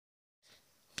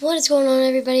What is going on,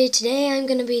 everybody? Today I'm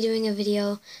going to be doing a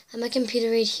video on my computer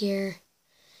right here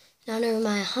in honor of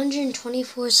my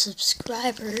 124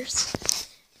 subscribers.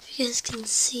 If you guys can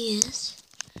see it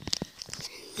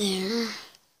there,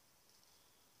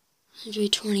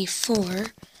 124.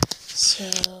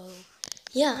 So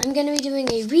yeah, I'm going to be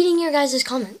doing a reading your guys'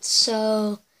 comments.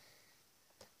 So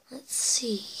let's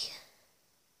see.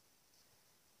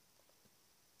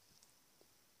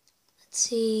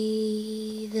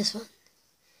 This one.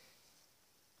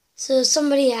 So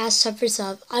somebody asked sub for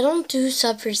sub. I don't do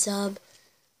sub for sub.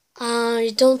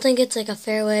 I don't think it's like a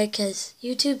fair way because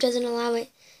YouTube doesn't allow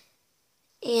it.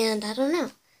 And I don't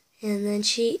know. And then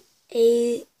it's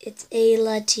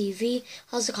Ayla TV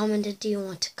also commented, do you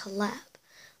want to collab?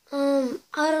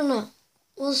 I don't know.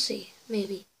 We'll see.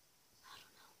 Maybe. I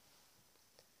don't know.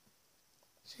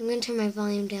 So I'm going to turn my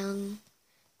volume down.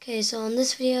 Okay, so on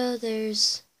this video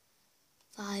there's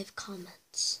 5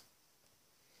 comments.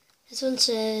 This one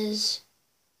says,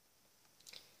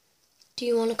 do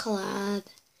you want to collab?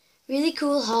 Really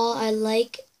cool haul. I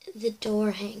like the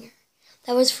door hanger.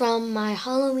 That was from my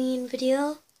Halloween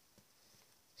video.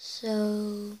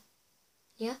 So,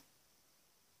 yeah.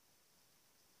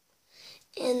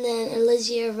 And then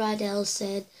Elysia Radell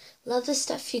said, love the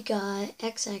stuff you got,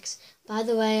 XX. By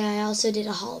the way, I also did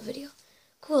a haul video.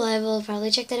 Cool, I will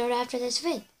probably check that out after this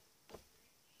vid.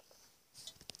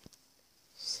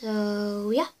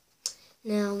 So, yeah.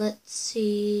 Now, let's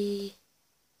see.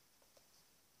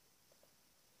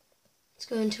 Let's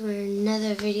go into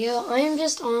another video. I am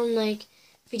just on,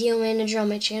 video manager on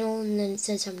my channel, and then it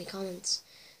says how many comments.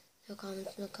 No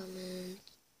comments, no comments.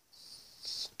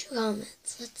 2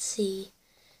 comments. Let's see.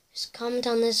 There's a comment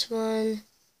on this one.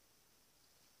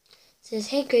 It says,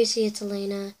 hey, Gracie, it's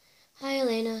Elena. Hi,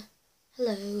 Elena.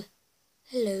 Hello.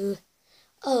 Hello.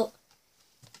 Oh.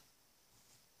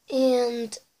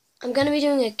 And I'm going to be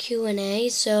doing a Q&A,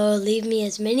 so leave me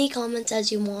as many comments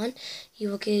as you want. You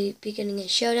will be getting a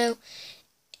shout out,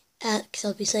 because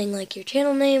I'll be saying your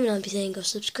channel name, and I'll be saying go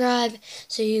subscribe,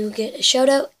 so you get a shout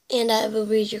out, and I will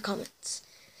read your comments.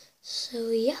 So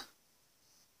yeah.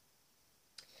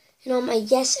 And on my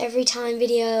yes every time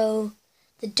video,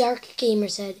 the Dark Gamer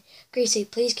said, Gracie,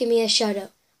 please give me a shout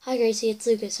out. Hi Gracie, it's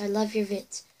Lucas. I love your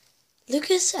vids.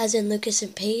 Lucas, as in Lucas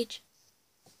and Paige.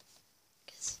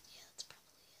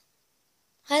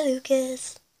 Hi,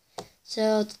 Lucas.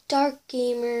 So, the Dark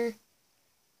Gamer,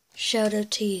 shout out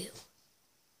to you.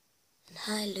 And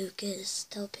hi, Lucas.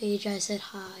 Tell Paige I said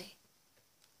hi.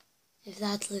 If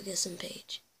that's Lucas and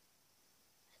Paige.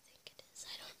 I think it is.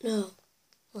 I don't know.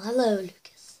 Well, hello,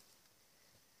 Lucas.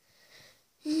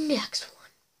 Next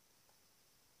one.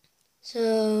 So,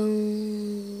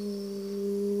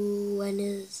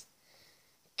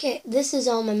 okay, this is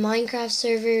on my Minecraft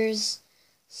servers.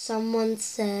 Someone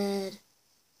said,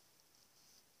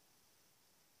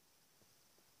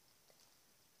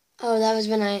 oh, that was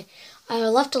when I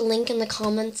left a link in the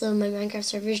comments of my Minecraft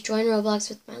servers. Join Roblox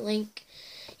with my link.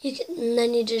 And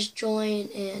then you just join,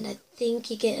 and I think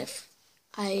you can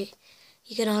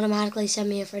automatically send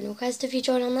me a friend request if you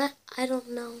join on that. I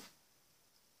don't know.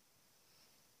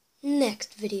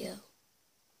 Next video.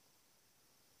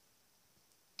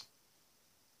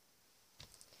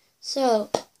 So,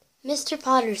 Mr.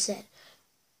 Potter said,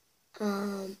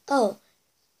 oh,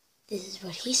 this is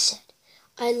what he said.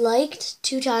 I liked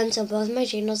 2 times on both my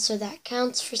channels, so that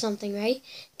counts for something, right?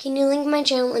 Can you link my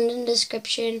channel in the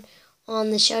description on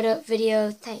the shout-out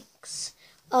video? Thanks.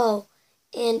 Oh,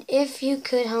 and if you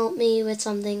could help me with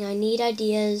something, I need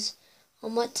ideas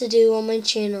on what to do on my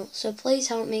channel. So please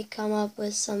help me come up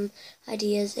with some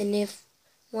ideas, and if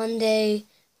one day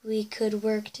we could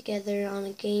work together on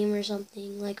a game or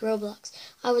something like Roblox,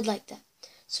 I would like that.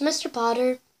 So Mr.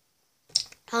 Potter,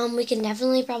 we can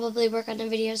definitely probably work on a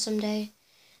video someday.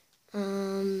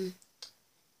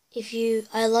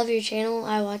 I love your channel.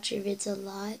 I watch your vids a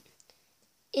lot.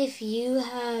 If you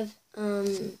have,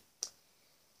 if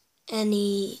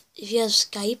you have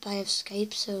Skype, I have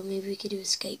Skype, so maybe we could do a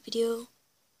Skype video.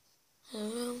 I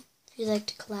don't know. If you'd like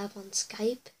to collab on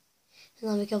Skype, and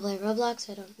let me go play Roblox,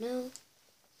 I don't know.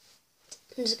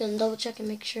 I'm just gonna double check and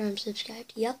make sure I'm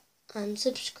subscribed. Yep, I'm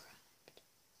subscribed.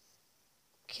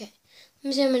 Okay, let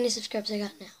me see how many subscribers I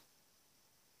got now.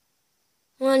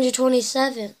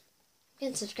 127. I'm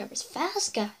getting subscribers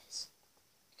fast, guys.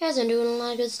 You guys are doing a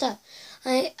lot of good stuff.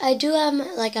 I do have,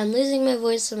 I'm losing my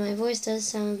voice, so my voice does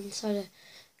sound sort of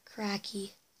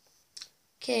cracky.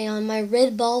 Okay, on my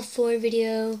Red Ball 4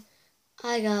 video,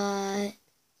 I got...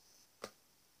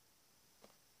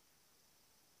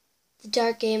 The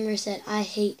Dark Gamer said, I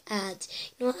hate ads.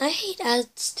 You know what, I hate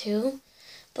ads too,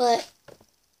 but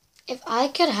if I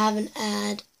could have an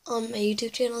ad on my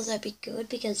YouTube channels, that'd be good,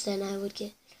 because then I would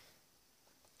get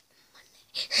money.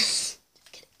 Just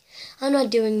kidding. I'm not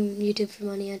doing YouTube for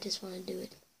money, I just want to do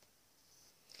it.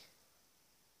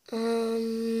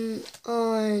 On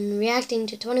reacting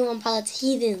to 21 Pilots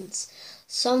Heathens,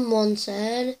 someone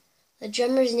said, the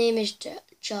drummer's name is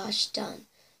Josh Dunn.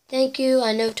 Thank you.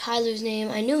 I know Tyler's name.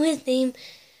 I knew his name.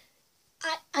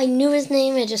 I knew his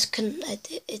name. I just couldn't.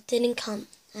 It didn't come.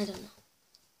 I don't know.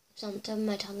 It's on the tip of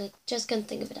my tongue. I just couldn't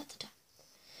think of it at the time.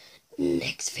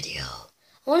 Next video.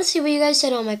 I want to see what you guys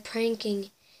said on my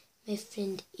pranking my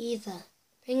friend Eva.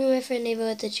 Bringing my friend Eva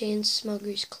with the chain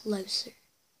smokers closer.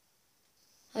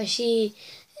 Oh, she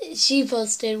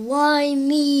posted, why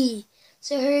me?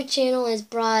 So her channel is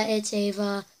It's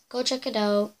Ava. Go check it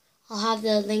out. I'll have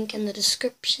the link in the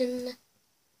description.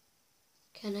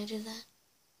 Can I do that?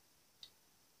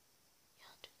 Yeah,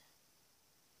 I'll do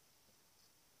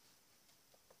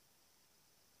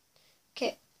that.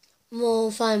 Okay.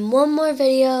 We'll find one more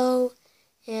video,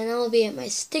 and I'll be at my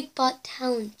Stickbot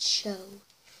Talent Show.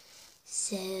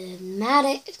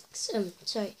 Sonic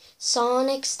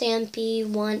Stampy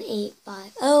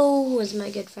 1850 was my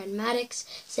good friend Maddox,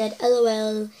 said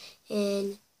LOL,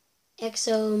 and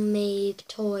Exo Made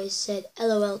Toys said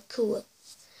LOL cool.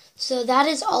 So that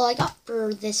is all I got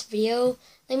for this video.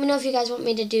 Let me know if you guys want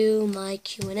me to do my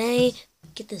Q&A.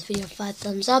 Get this video 5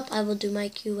 thumbs up. I will do my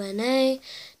Q&A.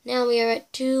 Now we are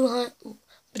at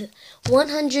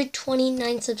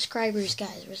 129 subscribers,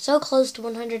 guys. We're so close to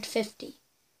 150.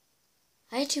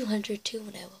 I had 202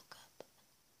 when I woke up.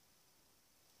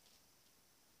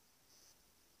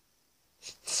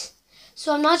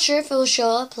 So I'm not sure if it will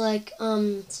show up, like,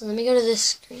 so let me go to this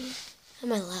screen. I have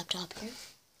my laptop here.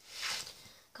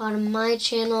 Got on my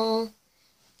channel,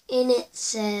 and it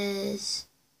says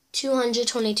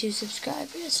 222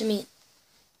 subscribers. I mean,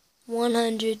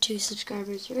 102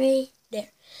 subscribers right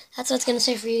there. That's what it's going to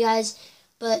say for you guys.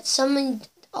 But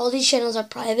all these channels are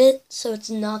private, so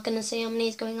it's not going to say how many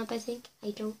is going up, I think.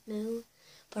 I don't know.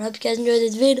 But I hope you guys enjoyed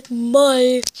this video.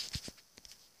 Bye!